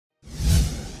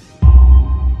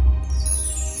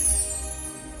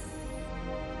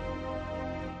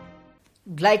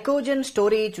Glycogen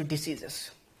Storage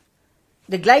Diseases.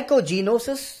 The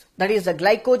glycogenosis, that is the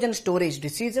glycogen storage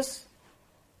diseases,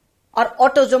 are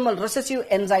autosomal recessive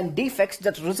enzyme defects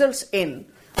that results in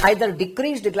either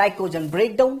decreased glycogen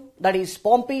breakdown, that is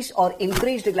Pompe's, or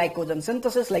increased glycogen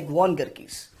synthesis like von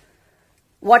Gerke's.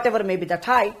 Whatever may be the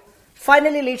type,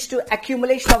 finally leads to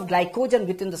accumulation of glycogen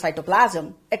within the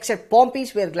cytoplasm, except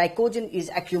Pompe's, where glycogen is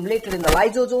accumulated in the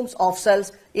lysosomes of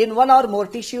cells in one or more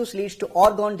tissues, leads to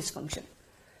organ dysfunction.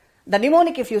 The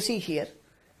mnemonic, if you see here,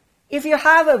 if you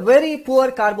have a very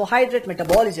poor carbohydrate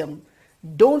metabolism,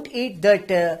 don't eat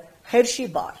that Hershey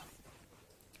bar.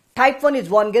 Type 1 is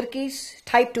von Gerke's,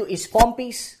 type 2 is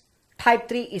Pompe's, type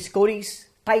 3 is Corey's,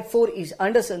 type 4 is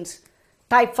Andersen's,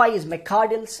 type 5 is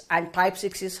McCardle's, and type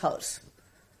 6 is hers.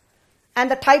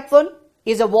 And the type 1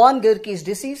 is a von Gerke's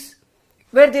disease,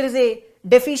 where there is a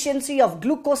deficiency of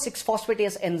glucose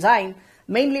 6-phosphatase enzyme,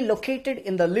 mainly located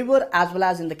in the liver as well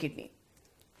as in the kidney.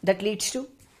 That leads to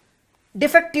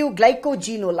defective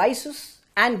glycogenolysis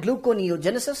and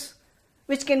gluconeogenesis,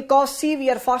 which can cause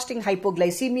severe fasting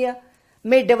hypoglycemia,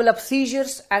 may develop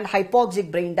seizures and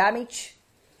hypoxic brain damage.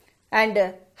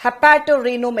 And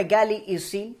hepatoreinomegaly is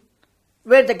seen,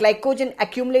 where the glycogen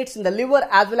accumulates in the liver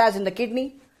as well as in the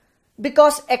kidney,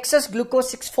 because excess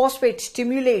glucose 6-phosphate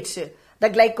stimulates the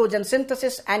glycogen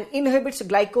synthesis and inhibits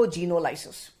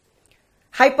glycogenolysis.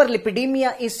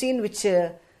 Hyperlipidemia is seen, which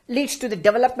leads to the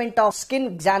development of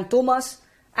skin xanthomas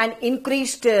and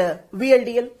increased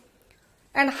VLDL.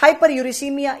 And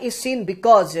hyperuricemia is seen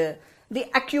because the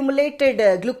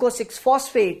accumulated glucose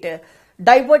 6-phosphate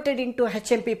diverted into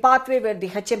HMP pathway, where the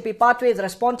HMP pathway is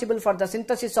responsible for the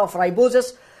synthesis of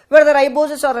riboses, where the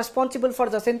riboses are responsible for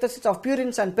the synthesis of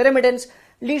purines and pyrimidines,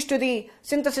 leads to the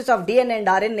synthesis of DNA and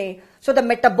RNA. So the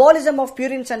metabolism of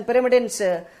purines and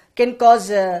pyrimidines can cause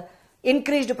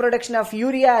increased production of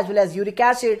urea as well as uric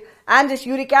acid, and this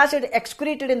uric acid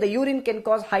excreted in the urine can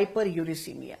cause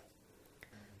hyperuricemia.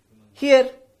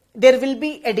 Here there will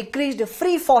be a decreased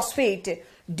free phosphate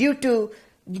due to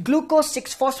glucose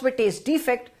 6-phosphatase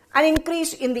defect, an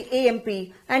increase in the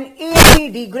AMP, and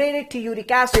AMP degraded to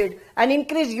uric acid, and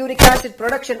increased uric acid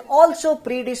production also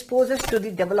predisposes to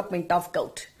the development of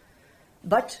gout.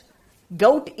 But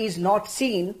gout is not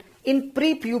seen in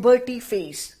pre-puberty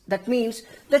phase. That means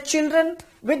the children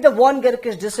with the von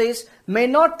Gerke's disease may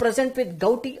not present with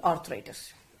gouty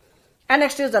arthritis. And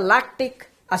next is the lactic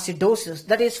acidosis,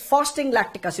 that is fasting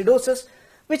lactic acidosis,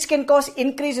 which can cause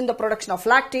increase in the production of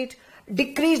lactate,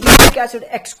 decreased uric acid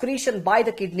excretion by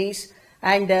the kidneys,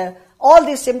 and all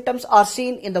these symptoms are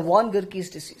seen in the von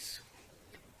Gerke's disease.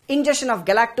 Ingestion of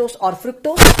galactose or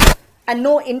fructose and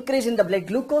no increase in the blood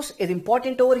glucose is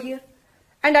important over here,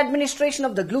 and administration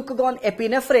of the glucagon,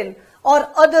 epinephrine or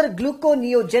other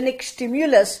gluconeogenic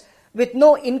stimulus with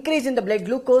no increase in the blood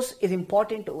glucose is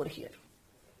important over here.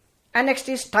 And next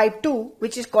is type 2,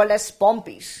 which is called as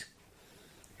Pompe's.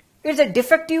 It is a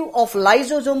defective of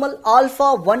lysosomal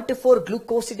alpha-1,4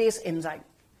 glucosidase enzyme.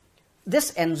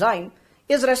 This enzyme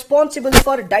is responsible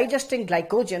for digesting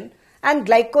glycogen, and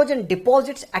glycogen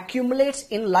deposits accumulates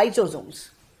in lysosomes.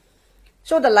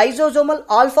 So the lysosomal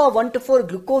alpha-1,4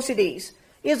 glucosidase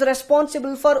is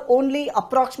responsible for only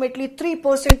approximately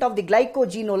 3% of the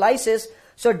glycogenolysis,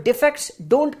 so defects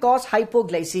don't cause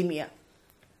hypoglycemia.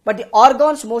 But the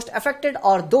organs most affected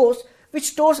are those which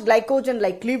stores glycogen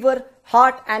like liver,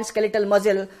 heart and skeletal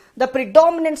muscle. The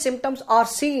predominant symptoms are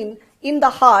seen in the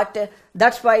heart.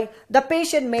 That's why the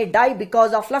patient may die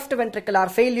because of left ventricular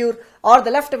failure, or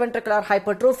the left ventricular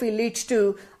hypertrophy leads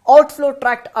to outflow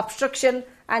tract obstruction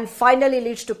and finally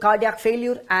leads to cardiac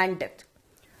failure and death.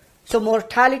 So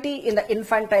mortality in the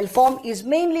infantile form is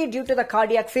mainly due to the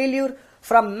cardiac failure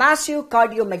from massive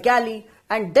cardiomegaly,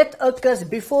 and death occurs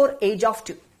before age of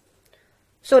 2.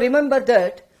 So remember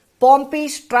that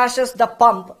Pompe's trashes the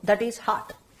pump, that is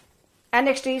heart. And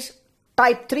next is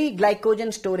type 3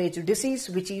 glycogen storage disease,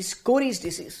 which is Corey's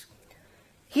disease.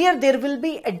 Here there will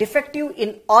be a defective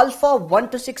in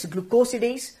alpha-1,6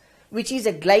 glucosidase, which is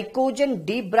a glycogen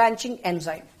debranching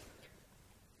enzyme.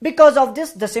 Because of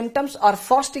this, the symptoms are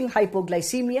fasting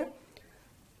hypoglycemia.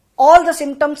 All the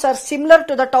symptoms are similar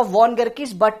to that of von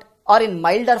Gerke's but are in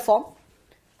milder form,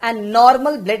 and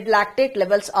normal blood lactate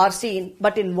levels are seen,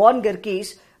 but in von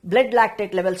Gerke's blood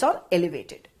lactate levels are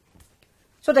elevated.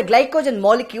 So the glycogen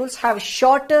molecules have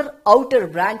shorter outer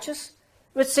branches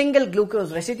with single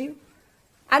glucose residue,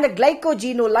 and the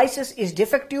glycogenolysis is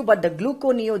defective, but the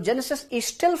gluconeogenesis is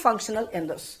still functional in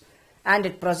this, and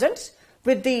it presents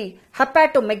with the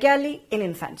hepatomegaly in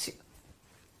infancy.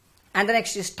 And the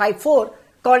next is type 4,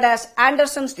 called as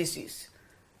Andersen's disease.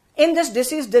 In this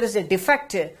disease, there is a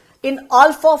defect in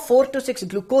alpha-4 to 6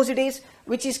 glucosidase,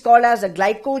 which is called as a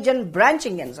glycogen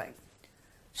branching enzyme.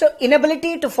 So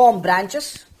inability to form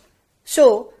branches.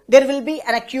 So there will be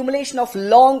an accumulation of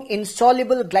long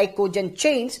insoluble glycogen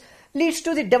chains, leads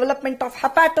to the development of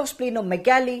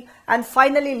hepatosplenomegaly and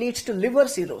finally leads to liver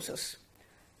cirrhosis.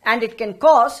 And it can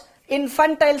cause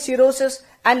infantile cirrhosis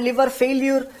and liver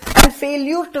failure and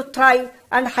failure to thrive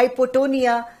and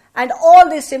hypotonia, and all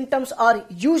these symptoms are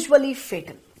usually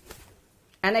fatal.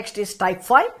 And next is type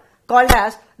 5, called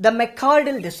as the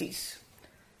McArdle disease.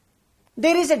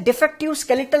 There is a defective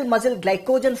skeletal muscle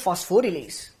glycogen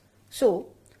phosphorylase. So,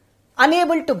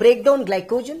 unable to break down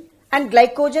glycogen, and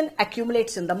glycogen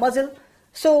accumulates in the muscle.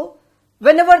 So,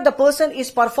 whenever the person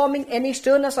is performing any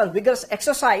strenuous or vigorous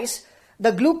exercise,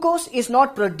 the glucose is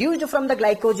not produced from the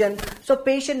glycogen, so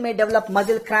patient may develop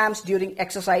muscle cramps during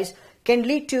exercise, can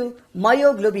lead to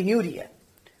myoglobinuria,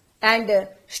 and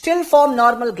still form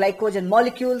normal glycogen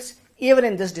molecules even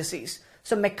in this disease.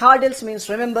 So McArdle's means,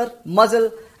 remember,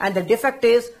 muscle, and the defect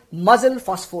is muscle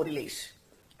phosphorylase.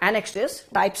 And next is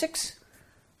type 6,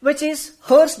 which is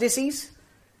Hirsch's disease.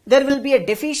 There will be a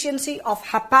deficiency of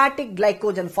hepatic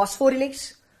glycogen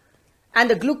phosphorylase and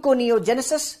the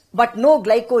gluconeogenesis, but no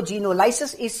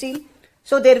glycogenolysis is seen.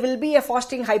 So there will be a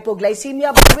fasting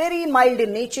hypoglycemia, but very mild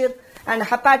in nature, and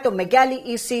hepatomegaly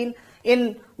is seen.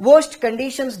 In worst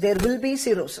conditions, there will be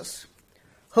cirrhosis.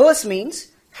 Hirsch means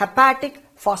hepatic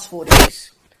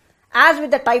phosphorylase. As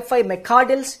with the type 5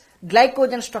 McArdle's,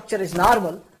 glycogen structure is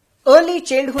normal. Early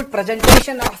childhood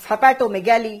presentation of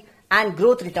hepatomegaly and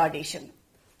growth retardation.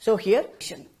 So here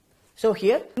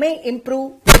may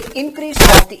improve with increase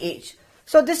of the age.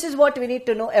 So this is what we need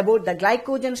to know about the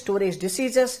glycogen storage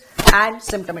diseases and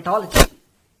symptomatology.